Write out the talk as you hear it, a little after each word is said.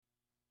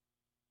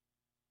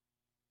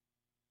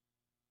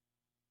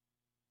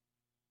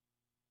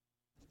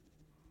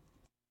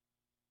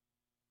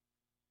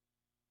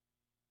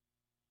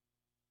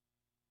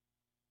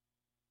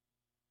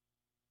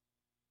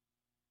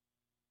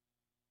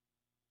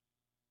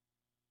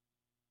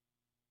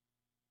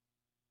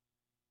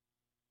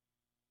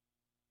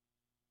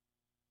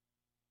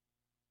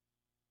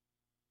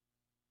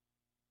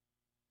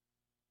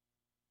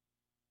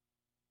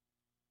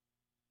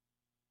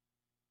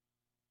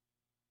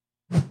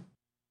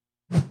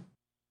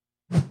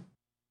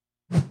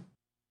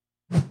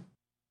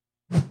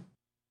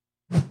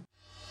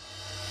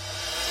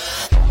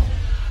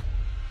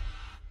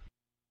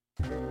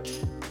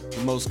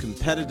most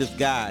competitive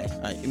guy.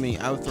 I mean,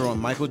 I would throw in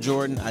Michael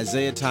Jordan,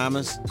 Isaiah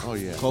Thomas, Oh,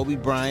 yeah. Kobe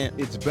Bryant.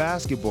 It's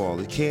basketball.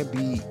 It can't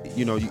be,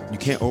 you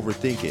can't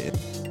overthink it.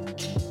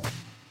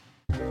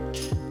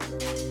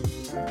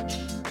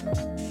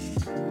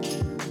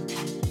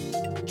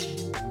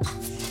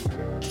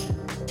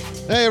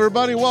 Hey,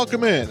 everybody,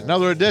 welcome in.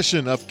 Another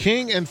edition of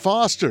King and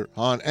Foster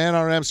on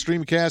NRM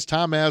Streamcast.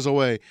 Tom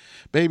Mazaway,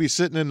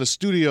 babysitting in the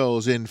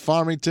studios in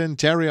Farmington.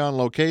 Terry on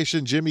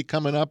location. Jimmy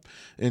coming up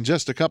in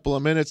just a couple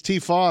of minutes. T.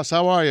 Foss,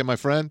 how are you, my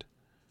friend?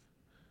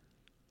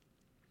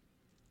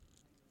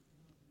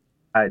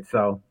 All right,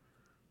 so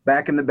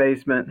back in the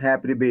basement.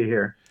 Happy to be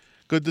here.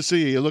 Good to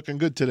see you. You're looking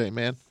good today,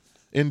 man.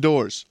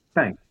 Indoors.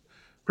 Thanks.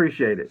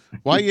 Appreciate it.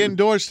 Why are you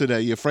indoors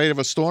today? You afraid of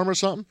a storm or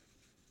something?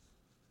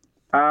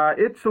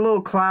 It's a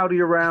little cloudy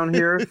around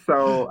here,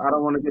 so I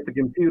don't want to get the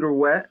computer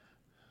wet.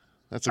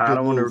 That's a good I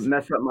don't move. want to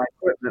mess up my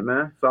equipment,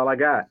 man. That's all I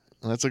got.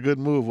 That's a good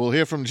move. We'll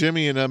hear from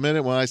Jimmy in a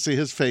minute when I see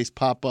his face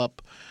pop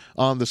up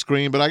on the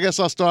screen. But I guess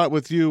I'll start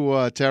with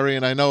you, Terry.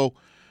 And I know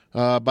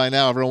by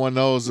now everyone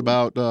knows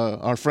about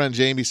our friend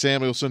Jamie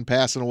Samuelson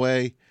passing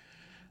away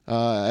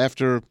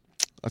after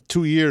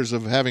 2 years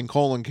of having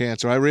colon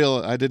cancer.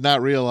 I did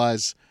not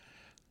realize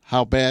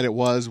how bad it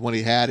was when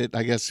he had it.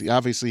 I guess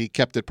obviously he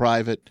kept it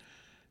private.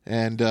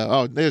 And,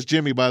 there's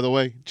Jimmy, by the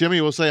way.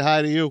 Jimmy will say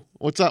hi to you.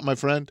 What's up, my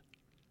friend?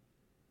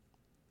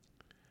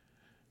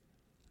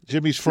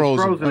 Jimmy's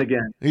frozen. He's frozen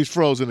again. He's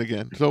frozen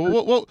again.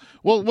 So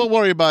we'll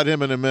worry about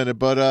him in a minute.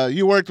 But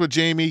you worked with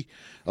Jamie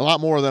a lot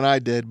more than I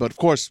did. But, of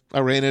course, I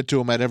ran into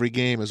him at every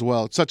game as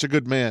well. It's such a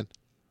good man.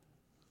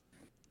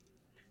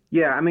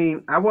 Yeah, I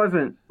mean, I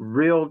wasn't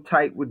real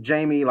tight with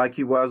Jamie like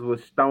he was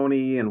with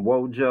Stoney and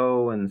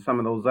Wojo and some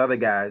of those other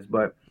guys.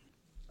 But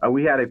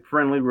we had a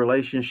friendly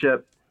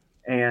relationship.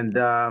 And,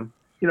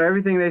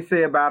 everything they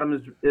say about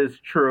him is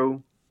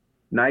true.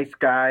 Nice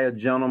guy, a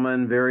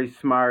gentleman, very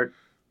smart.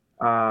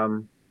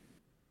 You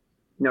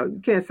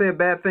can't say a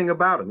bad thing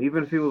about him.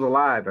 Even if he was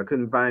alive, I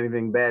couldn't find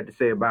anything bad to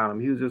say about him.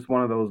 He was just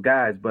one of those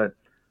guys. But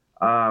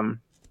the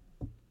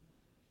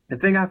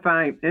thing I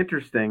find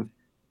interesting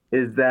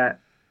is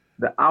that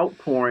the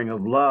outpouring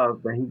of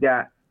love that he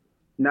got,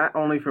 not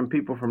only from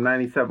people from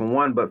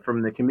 97.1, but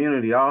from the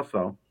community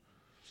also.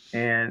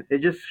 And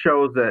it just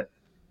shows that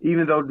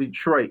even though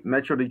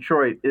Metro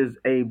Detroit, is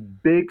a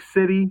big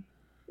city,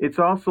 it's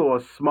also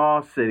a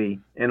small city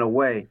in a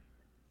way,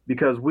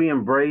 because we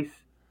embrace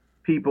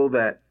people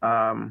that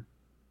are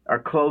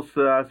close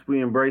to us. We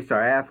embrace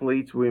our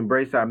athletes. We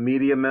embrace our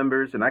media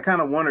members. And I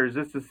kind of wonder, is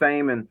this the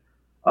same in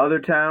other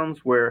towns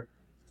where,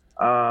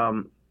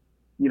 when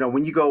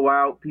you go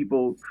out,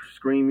 people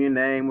scream your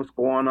name, what's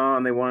going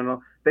on? They want to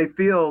know. They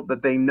feel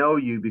that they know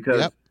you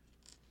because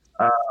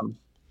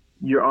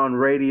you're on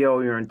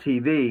radio, you're on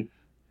TV.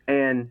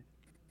 And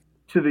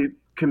to the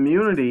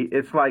community,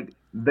 it's like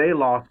they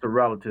lost a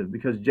relative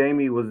because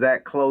Jamie was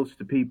that close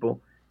to people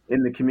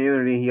in the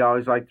community. He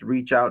always liked to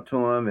reach out to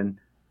them and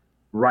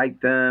write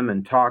them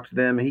and talk to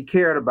them. And he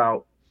cared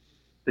about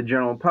the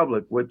general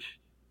public, which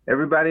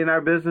everybody in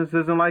our business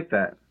isn't like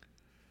that.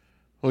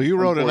 Well, you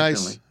wrote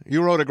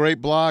a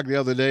great blog the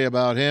other day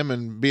about him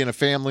and being a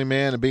family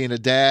man and being a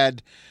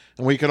dad,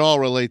 and we can all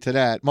relate to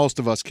that. Most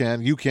of us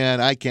can. You can.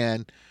 I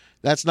can.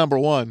 That's number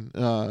one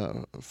in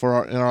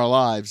our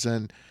lives.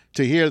 And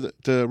to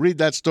read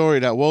that story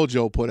that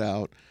Wojo put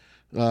out,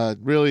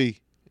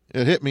 really,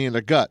 it hit me in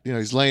the gut.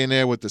 He's laying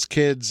there with his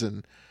kids,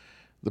 and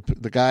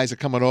the guys are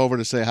coming over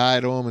to say hi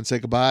to him and say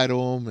goodbye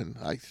to him. And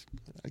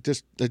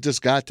it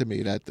just got to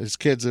me that his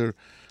kids are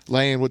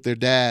laying with their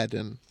dad,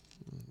 and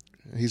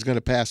he's going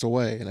to pass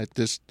away. And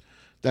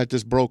that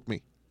just broke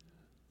me.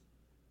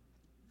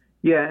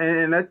 Yeah,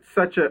 and that's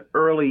such an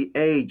early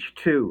age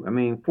too. I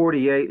mean,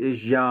 48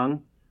 is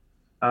young.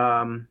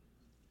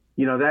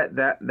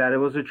 That it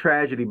was a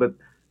tragedy, but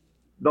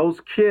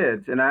those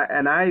kids, and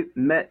I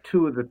met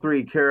two of the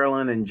three,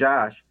 Carolyn and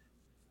Josh.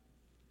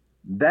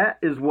 That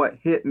is what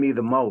hit me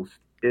the most,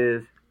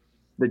 is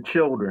the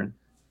children.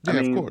 Yeah,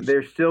 I mean, of course.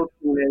 They're still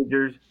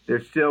teenagers.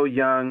 They're still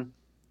young.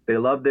 They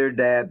love their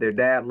dad. Their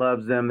dad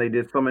loves them. They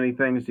did so many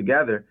things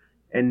together.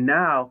 And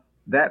now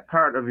that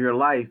part of your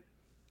life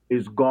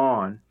is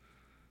gone.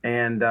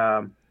 And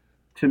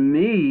to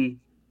me,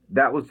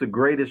 that was the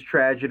greatest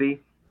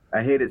tragedy.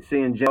 I hated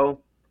seeing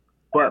Joe,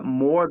 but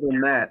more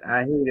than that,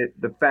 I hated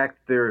the fact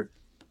that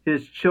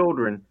his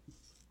children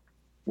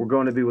were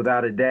going to be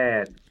without a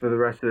dad for the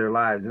rest of their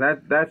lives, and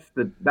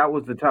that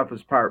was the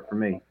toughest part for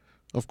me.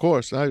 Of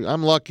course,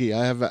 I'm lucky.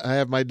 I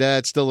have my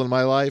dad still in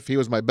my life. He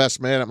was my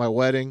best man at my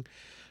wedding.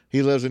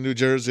 He lives in New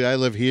Jersey. I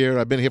live here.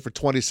 I've been here for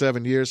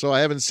 27 years, so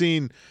I haven't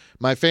seen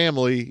my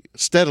family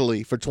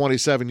steadily for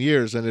 27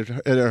 years, and it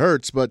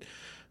hurts, but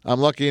I'm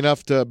lucky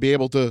enough to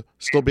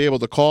still be able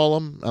to call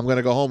them. I'm going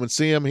to go home and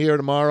see them here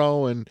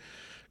tomorrow and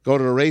go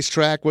to the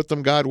racetrack with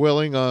them, God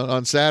willing,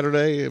 on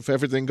Saturday if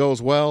everything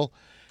goes well.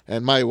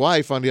 And my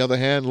wife, on the other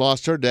hand,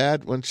 lost her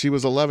dad when she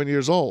was 11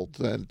 years old,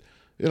 and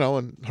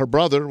and her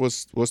brother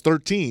was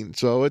 13.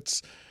 So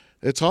it's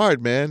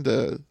hard, man,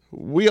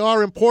 we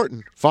are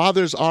important.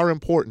 Fathers are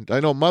important. I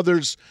know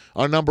mothers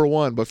are number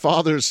one, but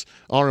fathers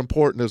are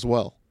important as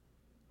well.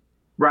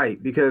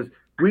 Right, because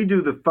we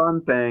do the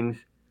fun things,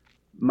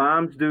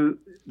 moms do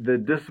the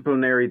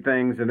disciplinary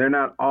things, and they're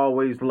not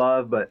always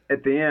loved, but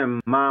at the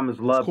end, mom is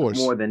Of loved course.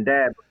 more than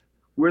dad.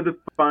 We're the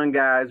fun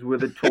guys, we're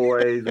the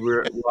toys,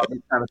 we're all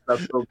this kind of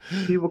stuff. So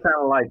people kind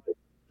of like it,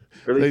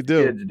 or at They least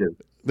do. kids do.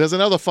 There's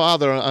another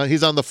father.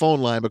 He's on the phone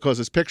line because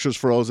his picture's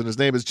frozen. His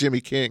name is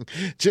Jimmy King.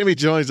 Jimmy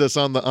joins us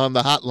on the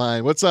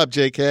hotline. What's up,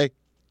 JK?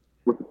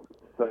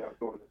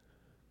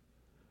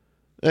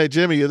 Hey,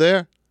 Jimmy, you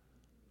there?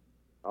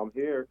 I'm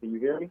here. Can you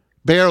hear me?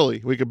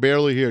 Barely. We could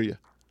barely hear you.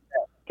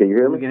 Can you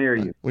hear We me? can hear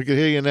you. We can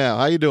hear you now.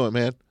 How you doing,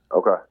 man?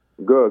 Okay.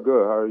 Good. How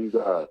are you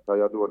guys? How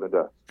y'all doing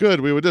today? Good.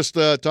 We were just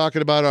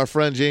talking about our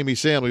friend Jamie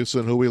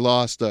Samuelson, who we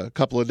lost a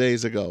couple of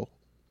days ago.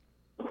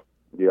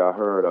 Yeah, I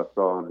heard. I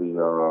saw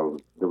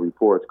the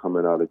reports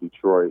coming out of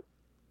Detroit.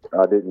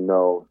 I didn't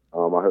know.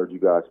 I heard you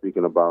guys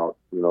speaking about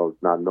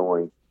not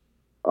knowing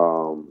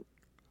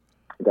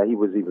that he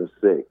was even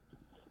sick.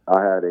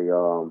 I had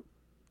a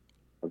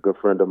good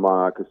friend of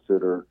mine. I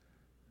consider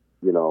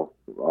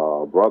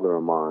brother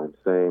of mine.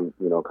 Same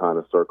kind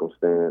of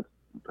circumstance.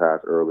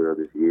 Passed earlier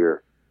this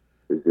year.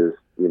 It's just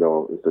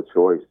it's a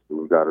choice.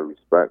 We got to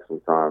respect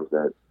sometimes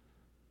that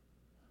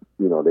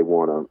they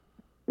want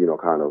to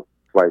kind of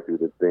fight through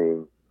the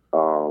thing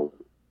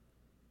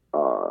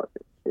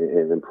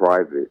in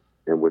private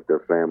and with their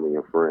family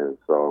and friends.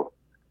 So,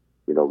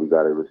 we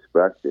got to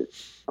respect it.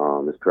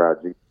 It's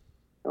tragic.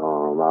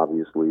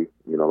 Obviously,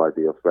 like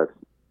the effects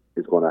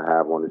it's going to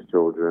have on his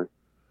children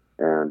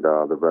and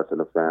the rest of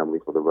the family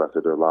for the rest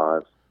of their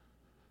lives.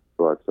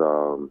 But,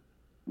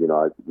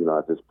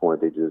 at this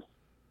point,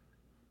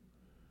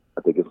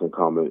 I think it's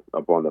incumbent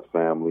upon the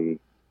family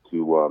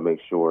to make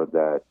sure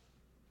that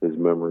his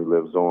memory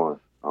lives on,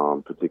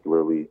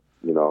 particularly,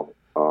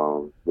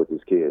 with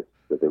his kids,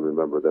 that they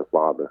remember their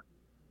father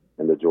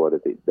and the joy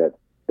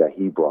that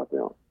he brought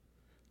them.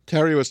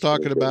 Terry was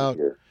talking about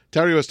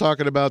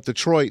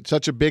Detroit,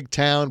 such a big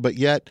town, but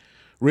yet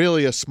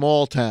really a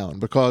small town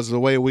because of the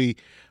way we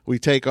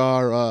take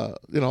our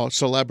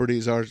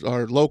celebrities,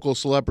 our local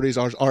celebrities,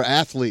 our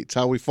athletes,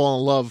 how we fall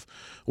in love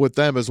with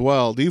them as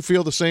well. Do you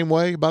feel the same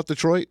way about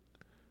Detroit?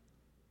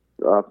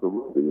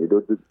 Absolutely.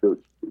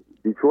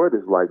 Detroit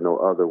is like no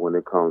other when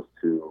it comes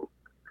to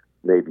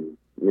maybe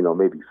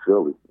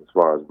Philly as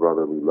far as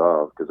brotherly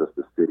love, because it's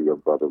the city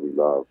of brotherly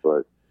love.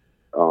 But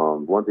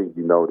one thing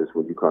you notice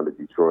when you come to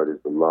Detroit is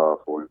the love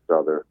for each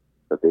other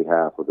that they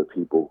have for the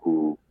people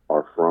who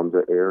are from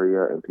the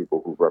area and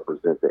people who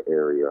represent the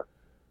area.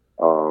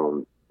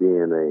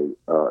 Being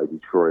a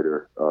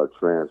Detroiter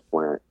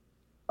transplant,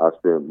 I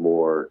spent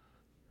more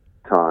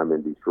time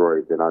in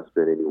Detroit than I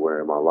spent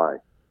anywhere in my life.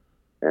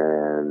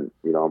 And,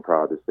 I'm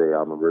proud to say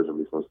I'm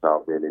originally from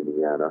South Bend,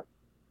 Indiana,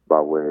 by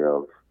way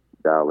of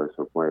Dallas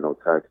or Plano,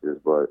 Texas.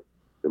 But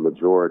the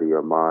majority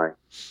of my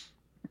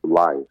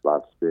life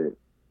I've spent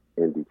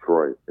in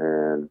Detroit.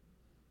 And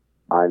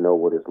I know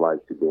what it's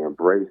like to be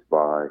embraced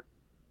by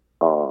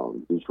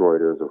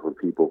Detroiters or for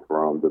people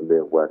from the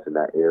Midwest in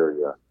that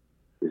area.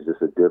 It's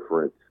just a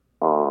different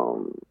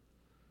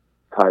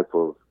type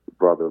of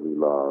brotherly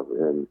love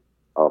and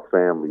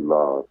family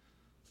love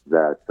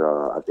that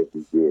I think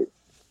you get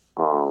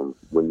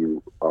when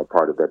you are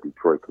part of that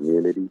Detroit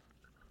community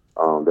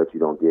that you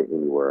don't get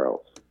anywhere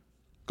else.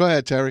 Go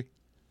ahead, Terry.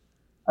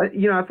 I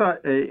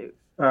thought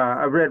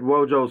I read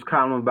Wojo's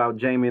column about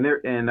Jamie,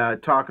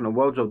 and talking to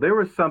Wojo, there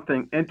was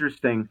something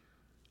interesting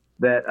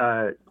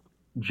that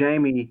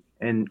Jamie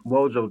and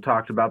Wojo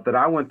talked about that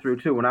I went through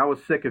too. When I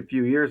was sick a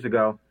few years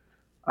ago,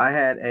 I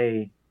had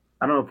I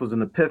don't know if it was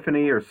an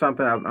epiphany or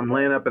something. I'm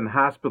laying up in the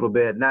hospital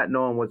bed, not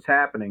knowing what's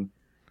happening.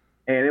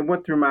 And it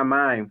went through my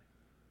mind,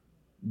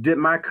 did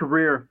my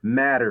career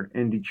matter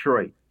in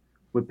Detroit?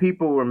 Would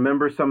people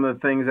remember some of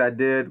the things I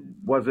did?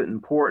 Was it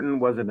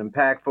important? Was it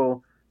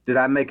impactful? Did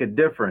I make a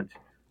difference?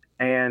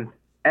 And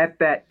at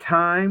that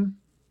time,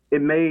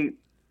 it made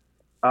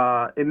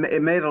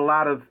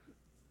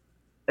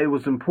it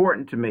was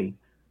important to me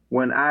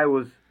when I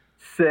was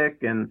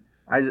sick, and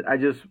I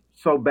just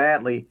so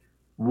badly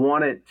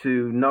wanted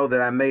to know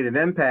that I made an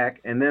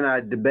impact. And then I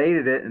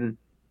debated it and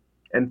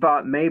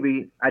thought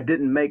maybe I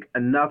didn't make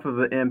enough of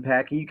an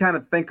impact. And you kind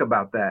of think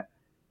about that.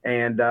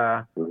 And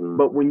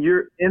but when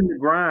you're in the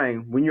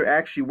grind, when you're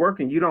actually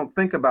working, you don't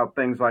think about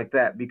things like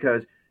that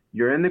because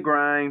you're in the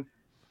grind.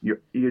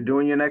 You're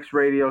doing your next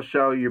radio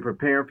show. You're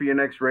preparing for your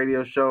next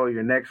radio show, or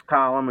your next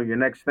column, or your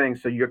next thing.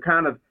 So you're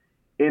kind of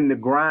in the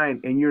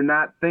grind, and you're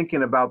not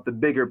thinking about the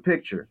bigger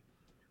picture.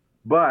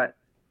 But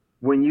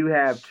when you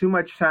have too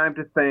much time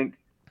to think,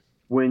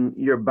 when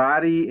your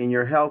body and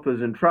your health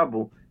is in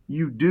trouble,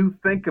 you do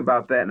think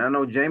about that. And I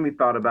know Jamie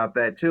thought about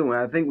that too.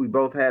 And I think we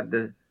both had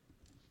the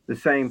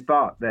same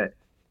thought, that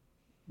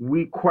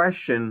we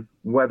question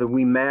whether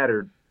we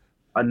mattered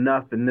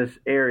enough in this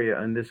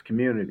area, in this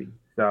community.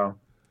 So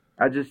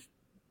I just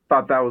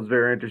thought that was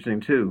very interesting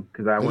too,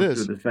 because I went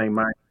through the same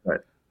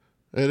mindset.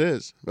 It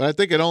is, but I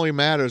think it only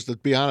matters, to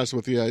be honest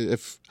with you,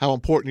 if how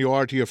important you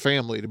are to your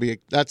family.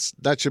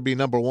 That should be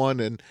number one.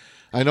 And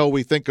I know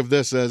we think of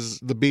this as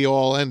the be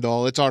all end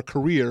all. It's our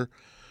career.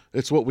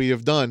 It's what we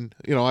have done.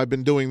 You know, I've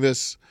been doing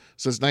this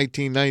since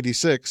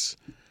 1996,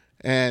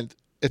 and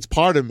it's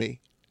part of me.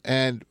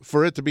 And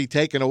for it to be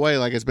taken away,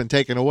 like it's been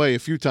taken away a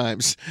few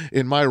times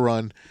in my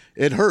run,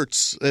 it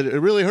hurts.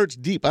 It really hurts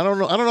deep. I don't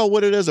know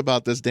what it is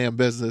about this damn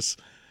business.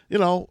 You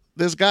know,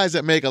 there's guys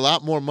that make a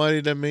lot more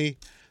money than me.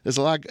 There's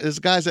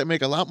guys that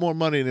make a lot more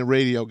money than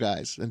radio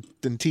guys and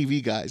than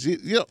TV guys.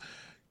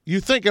 You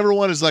think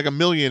everyone is like a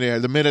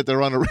millionaire the minute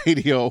they're on the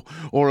radio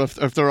or if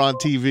they're on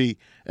TV.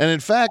 And in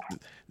fact,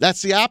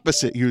 that's the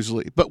opposite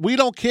usually. But we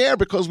don't care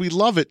because we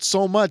love it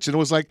so much. And it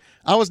was like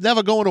I was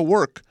never going to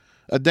work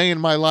a day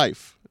in my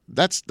life.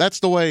 That's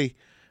the way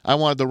I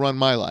wanted to run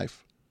my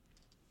life.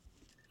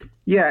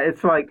 Yeah,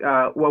 it's like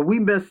we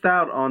missed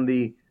out on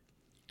the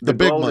big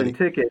golden money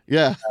ticket.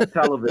 Yeah.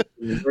 Television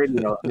and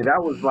radio. I mean,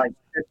 that was like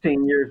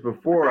 15 years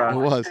before us. It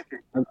was.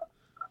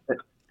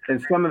 And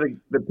some of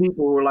the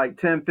people who were like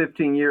 10,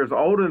 15 years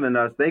older than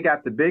us, they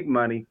got the big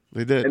money.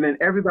 They did. And then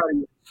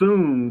everybody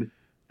assumed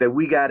that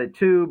we got it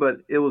too, but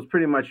it was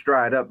pretty much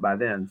dried up by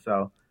then.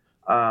 So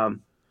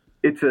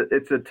it's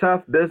a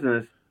tough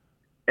business.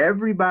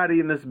 Everybody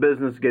in this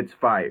business gets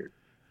fired.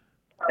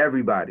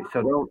 Everybody.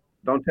 So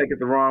don't take it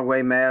the wrong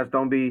way, Maz.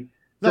 Don't be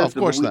No, of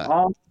course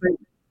not.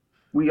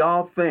 We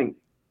all think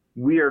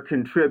we are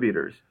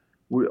contributors.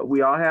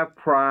 We all have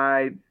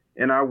pride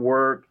in our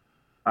work,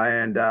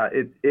 and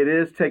it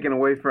is taken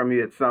away from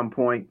you at some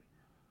point.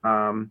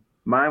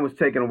 Mine was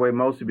taken away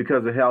mostly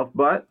because of health,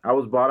 but I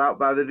was bought out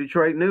by the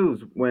Detroit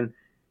News. When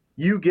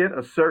you get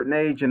a certain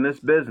age in this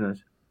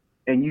business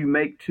and you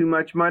make too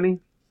much money,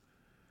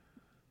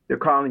 they're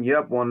calling you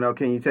up, want to know,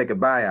 can you take a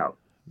buyout?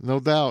 No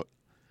doubt.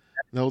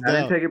 I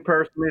didn't take it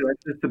personally.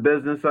 That's just the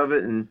business of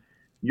it, and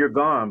you're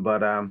gone.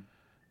 But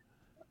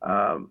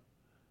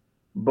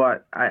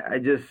I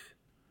just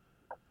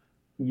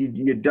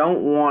you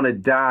don't want to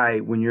die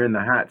when you're in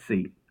the hot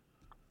seat.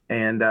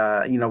 And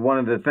one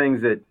of the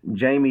things that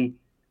Jamie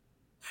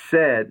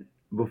said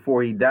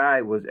before he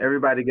died was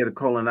everybody get a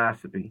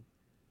colonoscopy,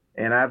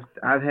 and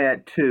I've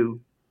had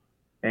two,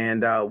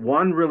 and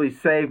one really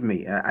saved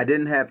me. I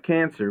didn't have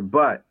cancer,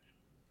 but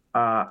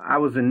I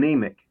was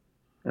anemic,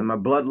 and my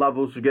blood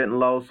levels were getting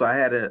low, so I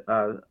had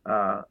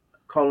a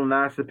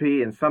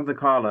colonoscopy and something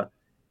called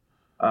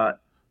a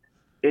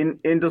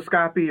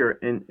endoscopy or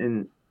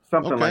in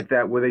something like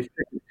that, where they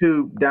stick a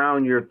tube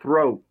down your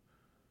throat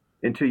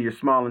into your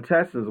small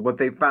intestines. What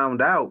they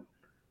found out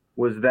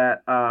was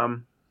that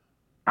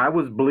I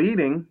was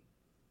bleeding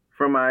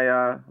from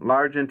my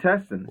large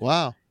intestines.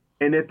 Wow.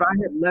 And if I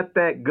had let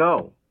that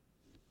go,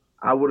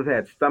 I would have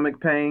had stomach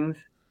pains.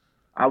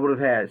 I would have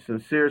had some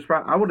serious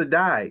problems. I would have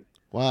died.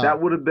 Wow.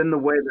 That would have been the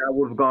way that I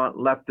would have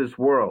left this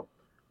world.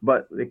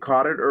 But they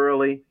caught it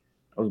early.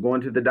 I was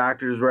going to the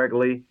doctors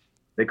regularly.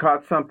 They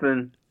caught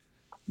something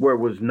where it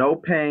was no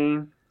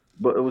pain,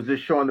 but it was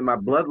just showing that my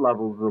blood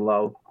levels were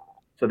low.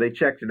 So they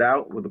checked it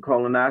out with a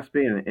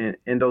colonoscopy and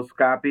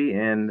endoscopy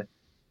and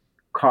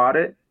caught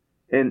it.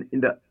 And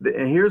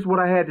here's what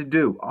I had to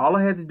do. All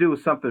I had to do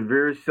was something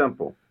very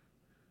simple.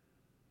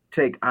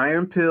 Take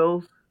iron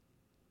pills,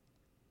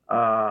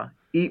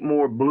 eat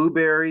more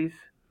blueberries,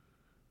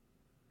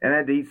 and I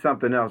had to eat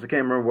something else. I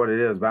can't remember what it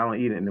is, but I don't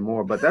eat it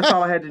anymore. But that's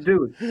all I had to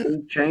do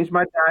is change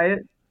my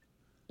diet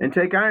and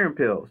take iron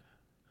pills.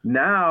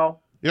 Now,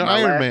 you're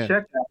Iron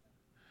Man.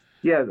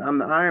 Yeah, I'm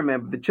the Iron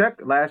Man. But the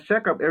last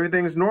checkup,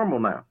 everything's normal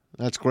now.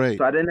 That's great.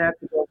 So I didn't have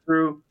to go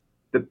through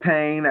the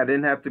pain. I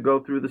didn't have to go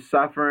through the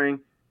suffering.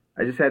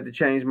 I just had to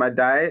change my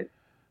diet,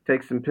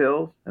 take some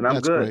pills, and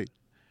I'm good. That's great.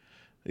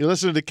 You're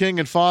listening to King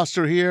and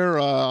Foster here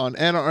on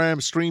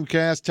NRM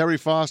Streamcast. Terry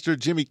Foster,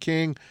 Jimmy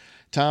King,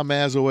 Tom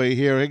Mazaway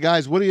here. Hey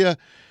guys,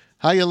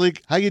 how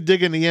you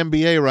digging the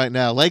NBA right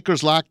now?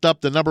 Lakers locked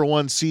up the number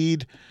 1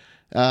 seed.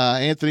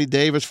 Anthony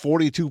Davis,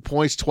 42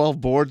 points,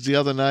 12 boards the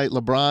other night.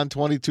 LeBron,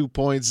 22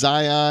 points.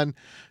 Zion,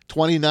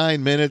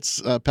 29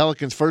 minutes.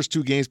 Pelicans' first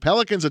 2 games.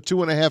 Pelicans are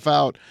 2.5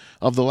 out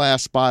of the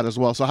last spot as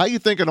well. So how you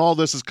thinking all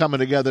this is coming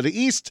together? The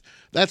East,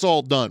 that's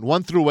all done.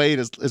 1 through 8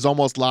 is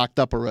almost locked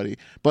up already.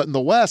 But in the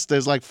West,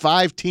 there's like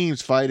 5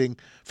 teams fighting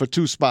for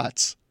 2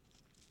 spots.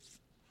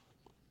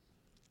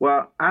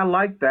 Well, I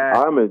like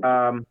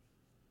that.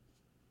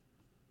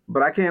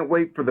 But I can't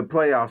wait for the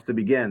playoffs to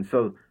begin.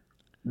 So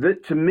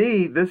to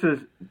me, there's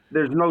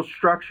no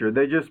structure.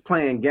 They're just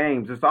playing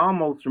games. It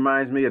almost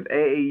reminds me of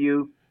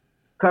AAU,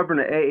 covering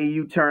the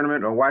AAU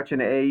tournament or watching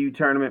the AAU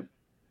tournament.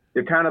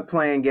 They're kind of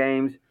playing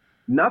games.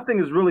 Nothing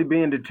is really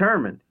being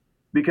determined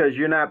because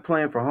you're not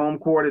playing for home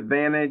court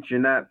advantage. You're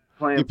not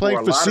playing for a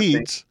lot of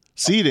things.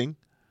 Seeding.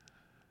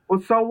 Well,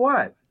 so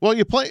what? Well,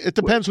 you play. It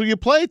depends who you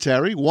play,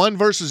 Terry. 1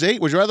 versus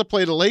 8. Would you rather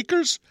play the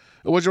Lakers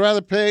or would you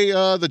rather play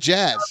the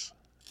Jazz?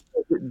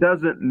 It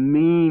doesn't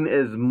mean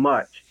as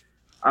much.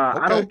 Okay.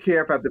 I don't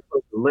care if I have to play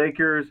the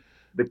Lakers,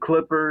 the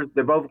Clippers.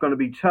 They're both going to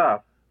be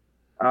tough.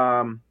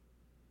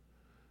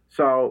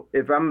 So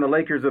if I'm the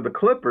Lakers or the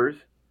Clippers,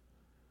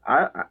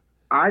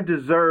 I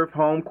deserve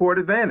home court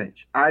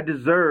advantage. I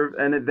deserve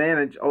an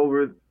advantage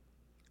over,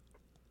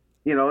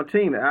 a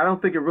team. I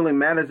don't think it really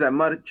matters that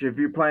much if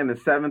you're playing the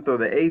 7th or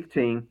the 8th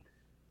team.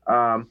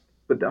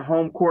 But the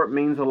home court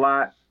means a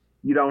lot.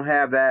 You don't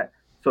have that.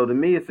 So to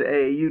me, it's the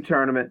AAU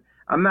tournament.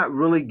 I'm not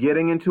really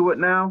getting into it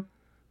now.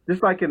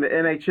 Just like in the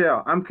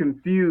NHL, I'm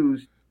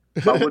confused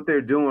by what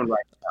they're doing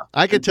right now.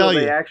 I could tell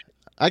you.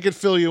 I could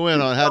fill you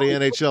in on how the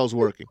NHL is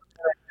working.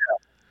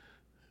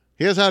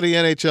 Here's how the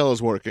NHL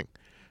is working.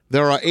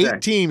 There are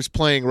 8 teams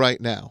playing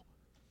right now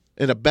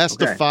in a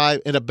best of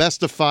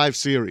 5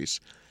 series.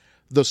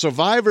 The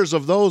survivors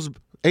of those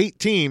 8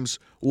 teams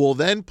will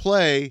then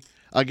play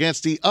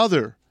against the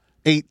other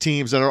 8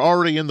 teams that are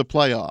already in the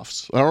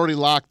playoffs, already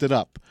locked it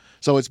up.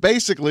 So it's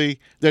basically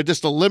they're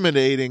just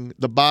eliminating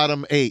the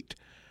bottom 8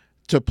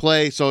 to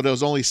play, so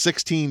there's only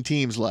 16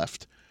 teams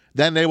left.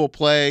 Then they will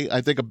play,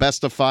 I think, a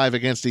best of 5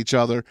 against each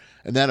other,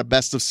 and then a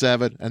best of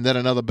 7, and then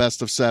another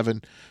best of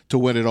 7 to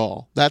win it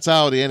all. That's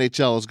how the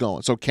NHL is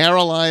going. So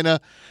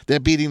Carolina, they're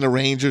beating the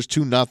Rangers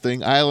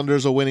 2-0.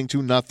 Islanders are winning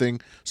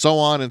 2-0, so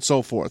on and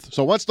so forth.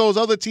 So once those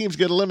other teams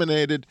get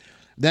eliminated,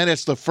 then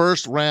it's the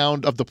first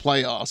round of the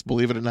playoffs,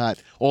 believe it or not,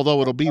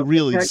 although it'll be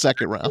really the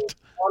second round.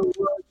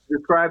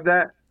 Describe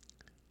that.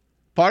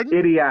 Pardon?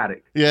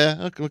 Idiotic.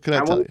 Yeah, what can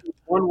I tell you?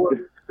 One word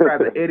to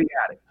describe it,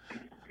 idiotic.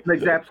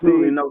 Makes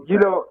absolutely no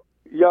sense.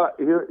 Y'all,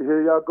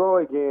 here y'all go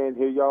again.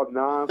 Here y'all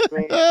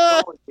non-fans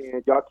go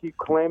again. Y'all keep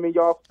claiming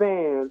y'all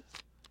fans.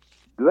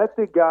 Let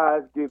the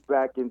guys get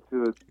back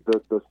into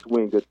the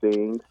swing of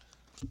things.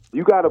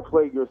 You got to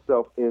play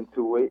yourself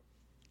into it.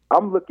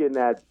 I'm looking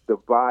at the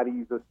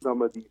bodies of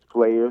some of these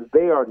players.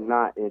 They are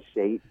not in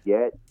shape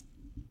yet.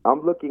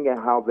 I'm looking at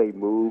how they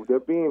move. They're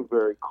being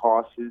very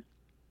cautious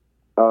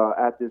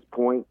at this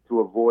point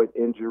to avoid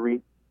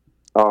injury.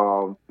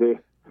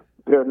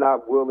 They're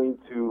not willing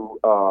to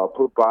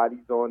put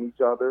bodies on each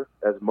other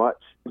as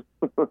much.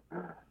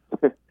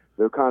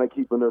 They're kind of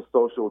keeping their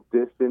social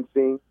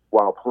distancing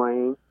while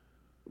playing.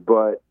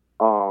 But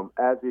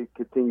as it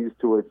continues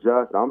to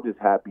adjust, I'm just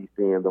happy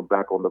seeing them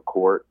back on the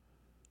court,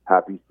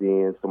 happy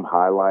seeing some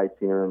highlights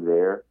here and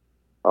there.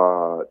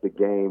 The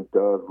game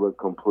does look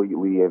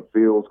completely and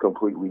feels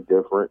completely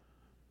different.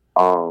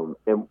 And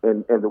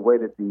the way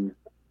that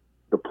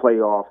the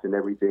playoffs and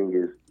everything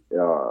is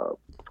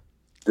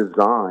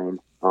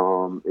designed,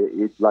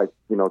 it's like,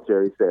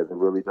 Terry says, it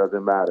really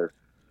doesn't matter.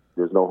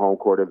 There's no home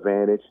court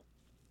advantage.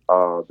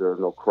 There's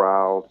no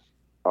crowd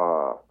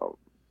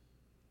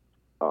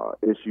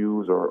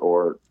issues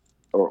or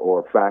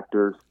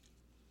factors.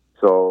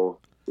 So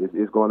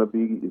it's going to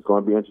be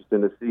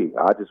interesting to see.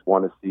 I just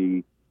want to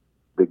see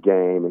the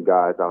game and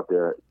guys out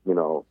there,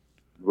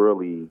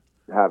 really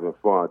having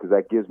fun, because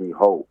that gives me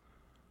hope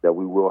that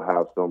we will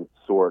have some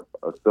sort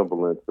of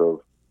semblance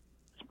of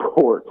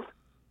sports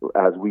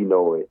as we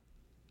know it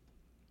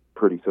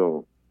pretty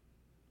soon.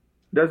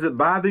 Does it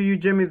bother you,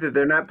 Jimmy, that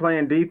they're not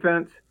playing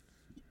defense?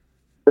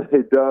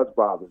 It does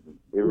bother me.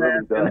 It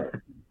really does.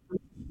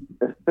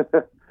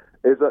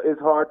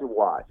 It's hard to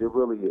watch. It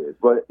really is.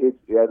 But it's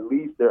at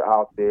least they're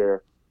out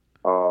there.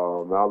 I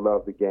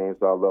love the game,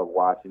 so I love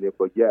watching it.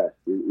 But yes,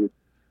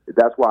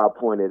 that's why I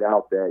pointed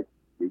out that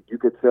you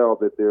could tell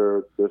that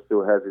they're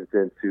still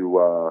hesitant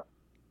to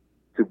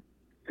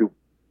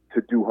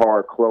do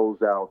hard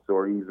closeouts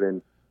or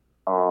even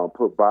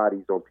put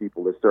bodies on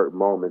people at certain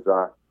moments.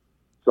 I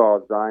saw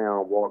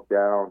Zion walk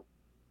down,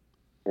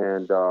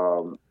 and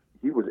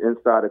he was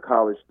inside of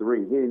college 3.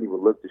 He didn't even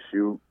look to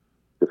shoot.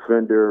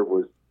 Defender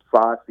was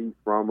 5 feet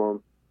from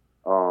him.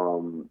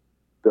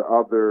 The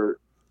other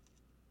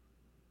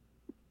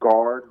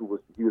guard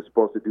he was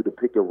supposed to do the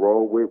pick and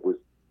roll with was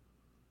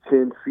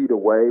 10 feet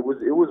away. It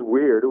was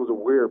weird. It was a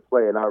weird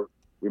play, and I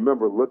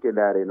remember looking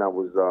at it, and I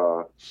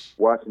was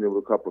watching it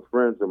with a couple of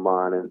friends of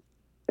mine,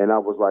 and I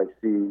was like,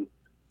 see,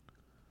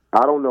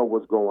 I don't know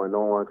what's going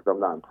on because I'm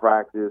not in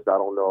practice. I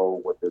don't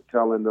know what they're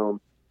telling them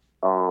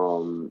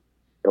or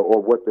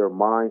what their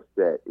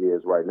mindset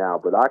is right now.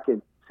 But I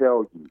can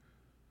tell you,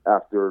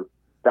 after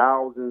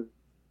thousands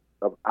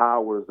of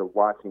hours of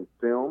watching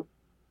film,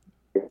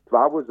 if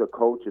I was a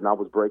coach and I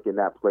was breaking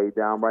that play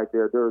down right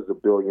there, there's a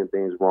billion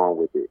things wrong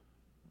with it.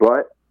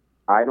 But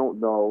I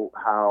don't know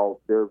how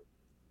they're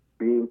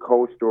being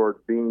coached or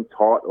being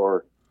taught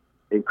or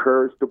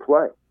encouraged to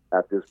play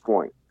at this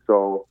point.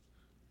 So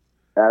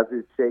as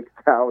it shakes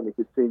out and it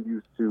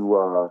continues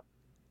to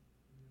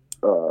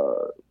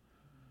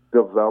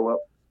develop,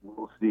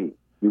 we'll see.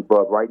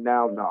 But right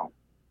now, no,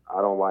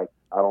 I don't like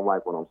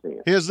what I'm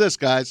seeing. Here's this,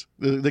 guys.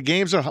 The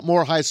games are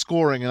more high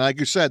scoring, and like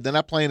you said, they're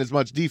not playing as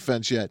much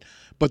defense yet.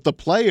 But the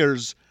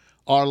players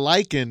are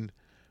liking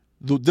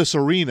this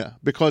arena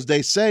because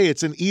they say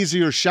it's an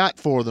easier shot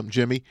for them,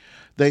 Jimmy.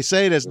 They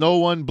say there's no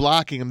one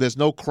blocking them. There's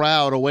no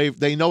crowd away.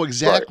 They know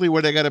exactly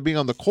where they got to be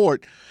on the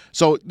court.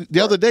 So the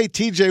other day,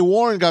 T.J.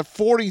 Warren got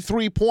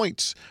 53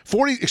 points.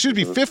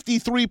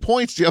 53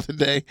 points the other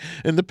day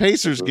in the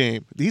Pacers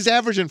game. He's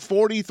averaging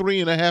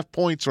 43.5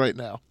 points right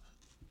now.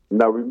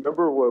 Now,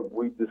 remember what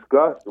we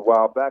discussed a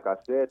while back. I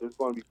said there's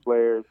going to be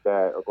players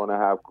that are going to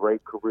have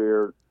great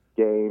career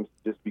games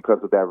just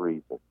because of that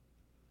reason.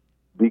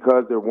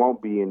 Because there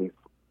won't be any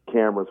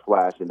cameras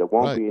flashing, there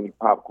won't be any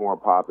popcorn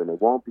popping, there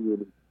won't be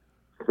any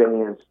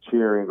fans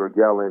cheering or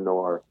yelling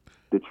or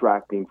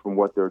detracting from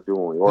what they're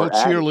doing. Or no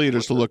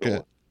cheerleaders to look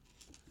at.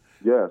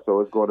 Yeah,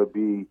 so it's going to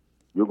be,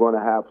 you're going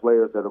to have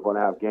players that are going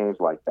to have games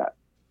like that.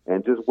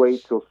 And just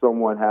wait till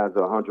someone has a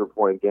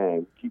 100-point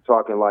game. Keep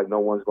talking like no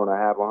one's going to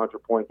have a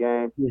 100-point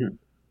game. Mm-hmm.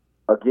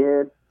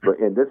 Again, but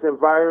in this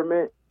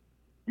environment,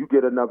 you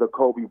get another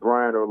Kobe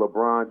Bryant or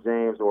LeBron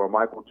James or a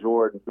Michael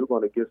Jordan, you're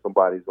going to get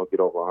somebody who's going to get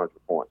over 100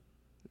 points.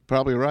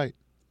 Probably right.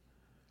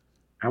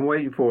 I'm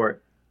waiting for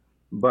it.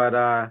 But,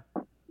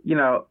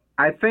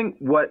 I think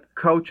what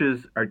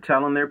coaches are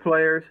telling their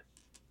players,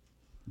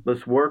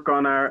 let's work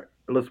on our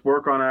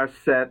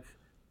sets,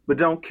 but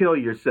don't kill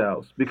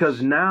yourselves,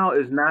 because now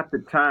is not the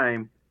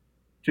time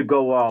to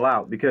go all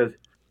out. Because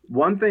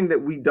one thing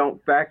that we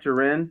don't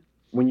factor in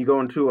when you go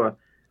into a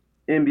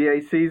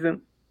NBA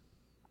season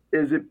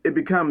is it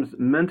becomes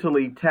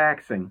mentally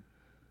taxing.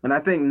 And I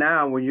think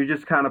now when you're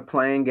just kind of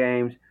playing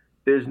games,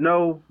 there's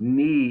no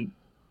need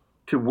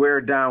to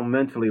wear down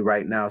mentally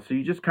right now. So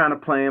you're just kind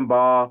of playing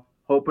ball,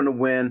 hoping to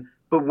win.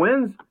 But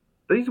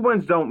these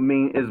wins don't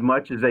mean as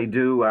much as they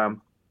do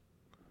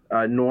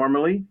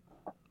normally.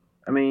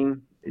 I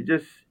mean, it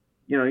just,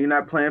 you're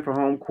not playing for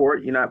home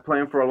court. You're not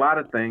playing for a lot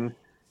of things.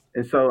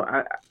 And so,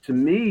 to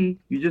me,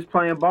 you're just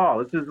playing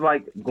ball. This is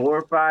like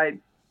glorified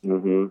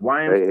YMCA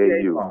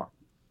AAU. ball.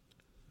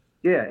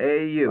 Yeah,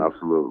 AAU.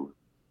 Absolutely.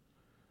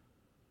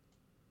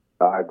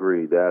 I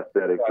agree. The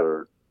aesthetics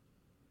are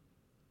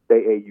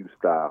AAU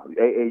style,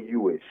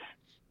 AAU-ish.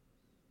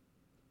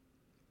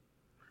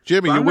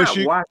 Jimmy, So you wish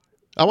you. watching.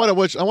 I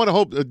want to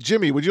hope.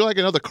 Jimmy, would you like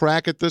another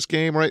crack at this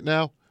game right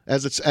now,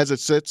 as it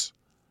sits?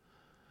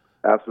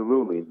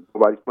 Absolutely.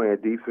 Nobody's playing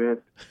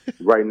defense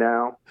right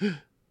now.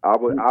 I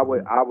would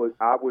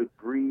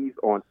breathe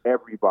on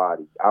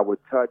everybody. I would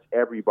touch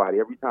everybody.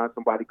 Every time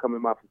somebody come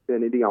in my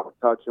vicinity, I'm gonna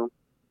touch them.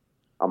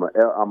 I'm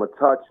gonna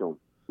touch them.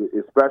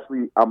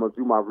 Especially, I'm gonna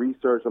do my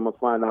research. I'm gonna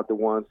find out the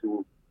ones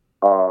who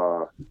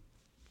would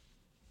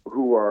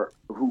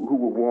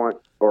want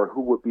or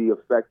who would be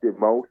affected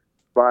most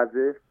by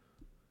this,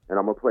 and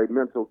I'm gonna play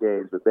mental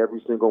games with every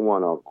single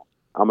one of them.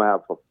 I'm gonna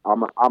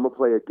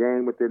play a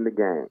game within the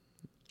game.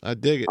 I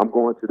dig it. I'm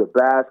going to the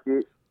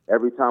basket.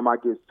 Every time I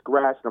get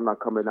scratched, I'm not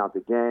coming out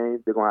the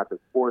game. They're going to have to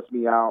force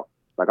me out.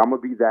 Like, I'm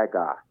going to be that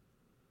guy.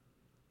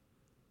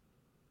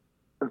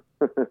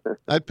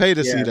 I'd pay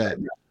to see that.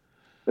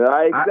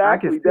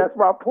 Exactly. That's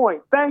my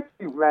point. Thank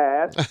you,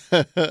 man.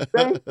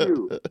 Thank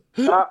you.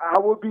 I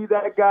will be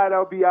that guy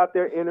that'll be out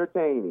there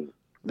entertaining.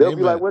 They'll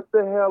be like, what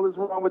the hell is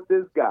wrong with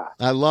this guy?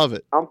 I love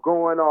it. I'm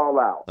going all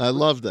out. I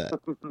love that.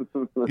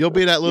 You'll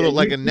be that little,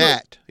 like a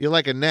gnat. You're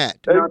like a gnat.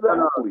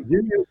 Exactly.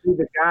 You used to be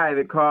the guy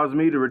that caused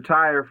me to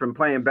retire from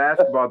playing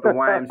basketball at the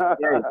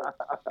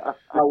YMCA.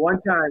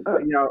 One time,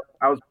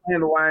 I was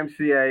playing the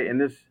YMCA,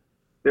 and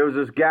there was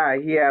this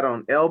guy. He had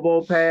on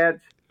elbow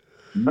pads,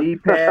 knee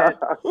pads,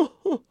 a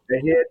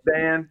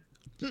headband,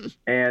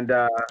 and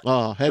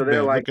headband. so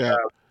they're like, yeah.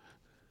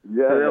 So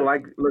they're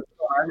like, look,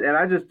 and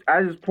I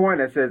just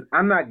pointed. I said,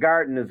 I'm not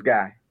guarding this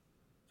guy.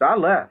 So I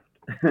left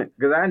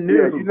because I knew.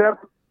 Yeah, you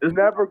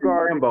never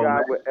guard a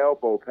guy with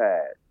elbow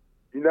pads.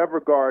 You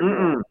never guard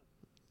him.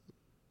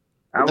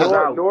 Nor do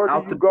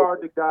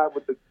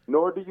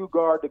you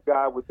guard the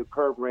guy with the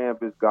Kurt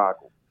Rambis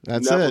goggles.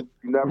 That's it.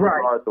 You never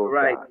guard those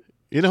guys.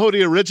 You know who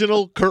the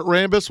original Kurt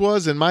Rambis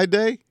was in my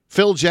day?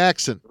 Phil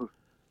Jackson.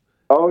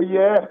 Oh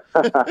yeah.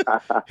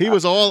 He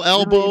was all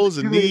elbows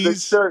and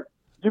knees.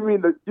 You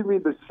mean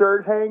the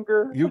shirt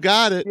hanger? You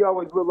got it. He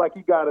always looked like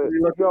he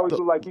looked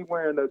like he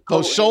wearing a coat.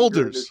 Those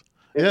shoulders.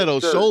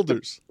 Those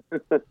shoulders.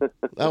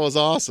 That was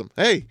awesome.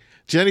 Hey,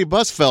 Jenny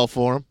Buss fell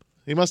for him.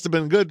 He must have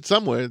been good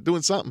somewhere,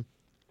 doing something.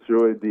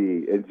 Sure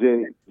indeed. And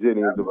Jenny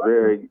is a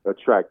very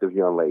attractive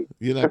young lady.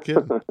 You're not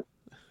kidding.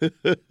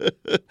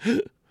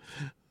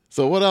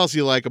 So what else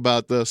you like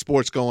about the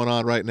sports going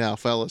on right now,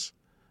 fellas?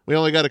 We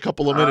only got a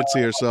couple of minutes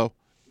here, so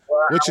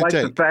what's your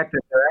take? The fact that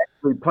they're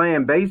actually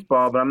playing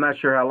baseball, but I'm not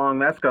sure how long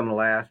that's going to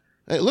last.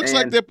 It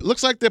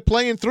looks like they're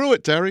playing through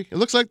it, Terry. It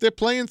looks like they're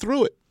playing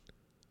through it.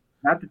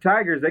 Not the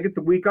Tigers. They get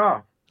the week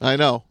off. I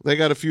know. They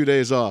got a few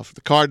days off.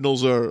 The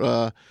Cardinals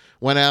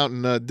went out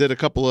and did a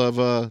couple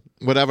of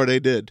whatever they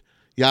did.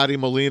 Yadi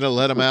Molina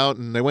let them out,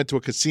 and they went to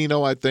a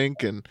casino, I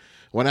think, and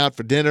went out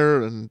for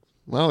dinner, and,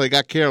 well, they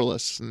got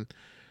careless. And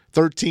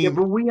 13, yeah,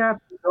 but we have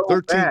to go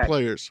 13 back.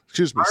 players.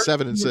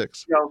 7 and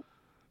 6.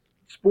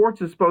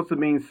 Sports is supposed to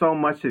mean so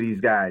much to these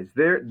guys.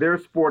 Their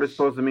sport is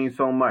supposed to mean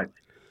so much.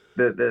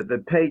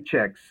 The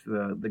paychecks,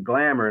 the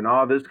glamour, and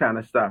all this kind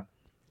of stuff.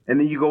 And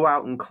then you go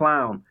out and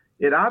clown.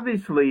 It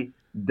obviously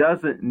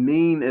doesn't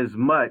mean as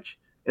much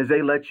as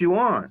they let you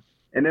on.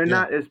 And they're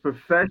not as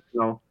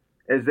professional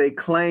as they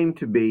claim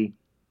to be.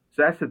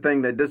 So that's the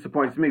thing that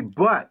disappoints me.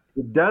 But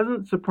it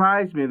doesn't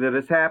surprise me that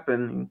it's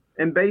happening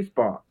in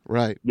baseball.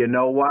 Right. You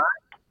know why?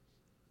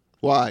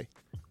 Why?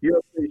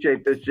 You'll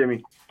appreciate this,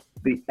 Jimmy.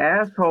 The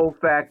asshole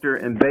factor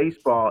in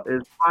baseball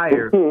is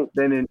higher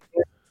than in any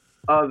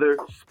other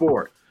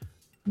sport.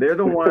 They're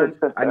the ones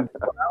I can do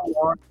what I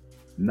want.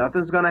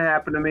 Nothing's going to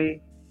happen to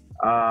me.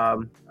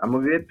 I'm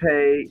going to get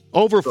paid.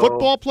 Over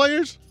football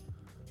players?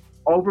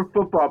 Over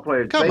football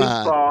players. Come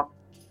Baseball.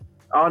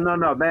 On. Oh,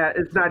 no, man.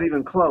 It's not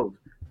even close.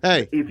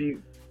 Hey. If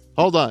you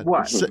Hold on.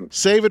 What?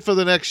 Save it for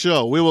the next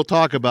show. We will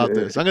talk about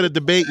this. I'm going to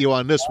debate you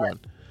on this one.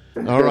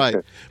 All right.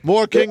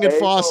 More King and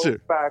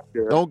Foster.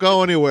 Don't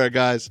go anywhere,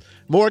 guys.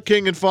 More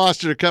King and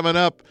Foster coming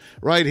up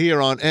right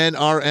here on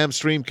NRM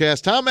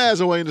Streamcast. Tom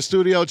Mazaway in the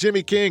studio,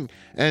 Jimmy King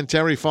and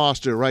Terry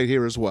Foster right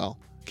here as well.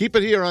 Keep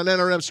it here on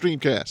NRM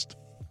Streamcast.